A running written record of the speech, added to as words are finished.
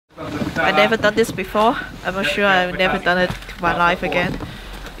I never done this before. I'm sure I've never done it in my life again.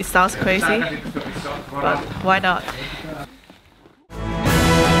 It sounds crazy, but why not?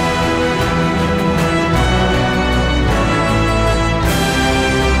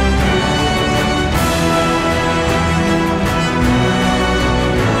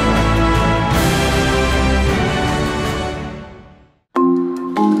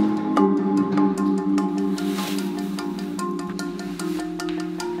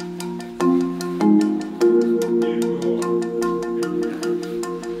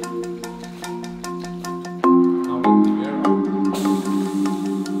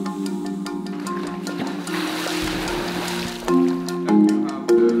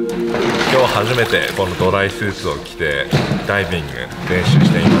今日初めてこのドライスーツを着てダイビング練習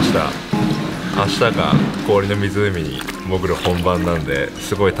してみました。明日が氷の湖に潜る本番なんで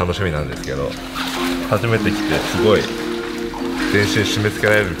すごい楽しみなんですけど、初めて来てすごい全身締め付け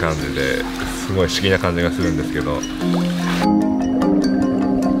られる感じですごい不思議な感じがするんですけど。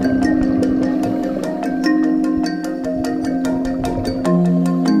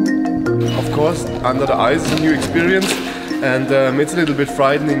Of course, under the ice is a new experience. And it's a little bit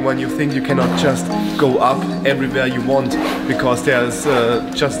frightening when you think you cannot just go up everywhere you want because there's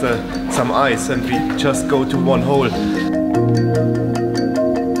just some ice and we just go to one hole.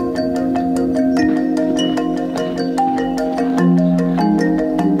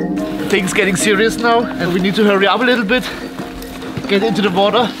 Things getting serious now and we need to hurry up a little bit, get into the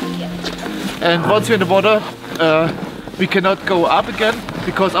water, and once we're in the water we cannot go up again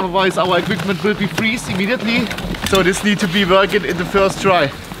because otherwise our equipment will be freeze immediately. So this needs to be working in the first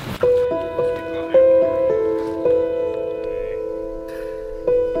try.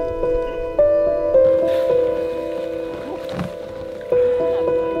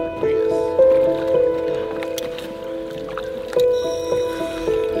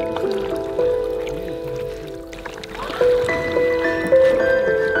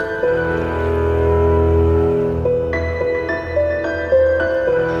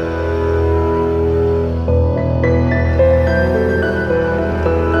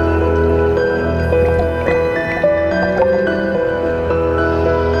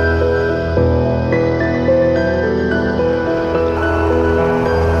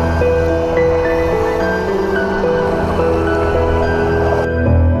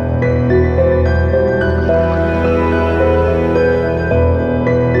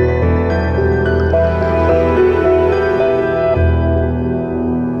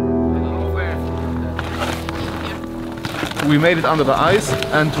 We made it under the ice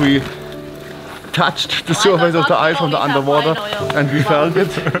and we touched the surface of the ice from the underwater and we felt it.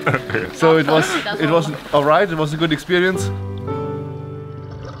 So it was alright, it was a good experience.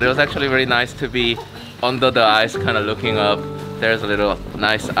 It was actually very nice to be under the ice, kind of looking up. There's a little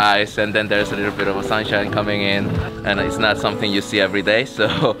nice ice and then there's a little bit of a sunshine coming in, and it's not something you see every day,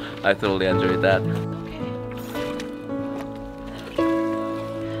 so I totally enjoyed that.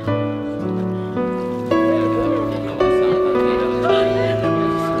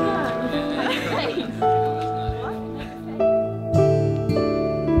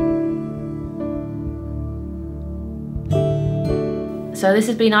 So this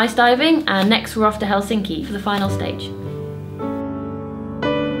has been ice diving, and next we're off to Helsinki for the final stage.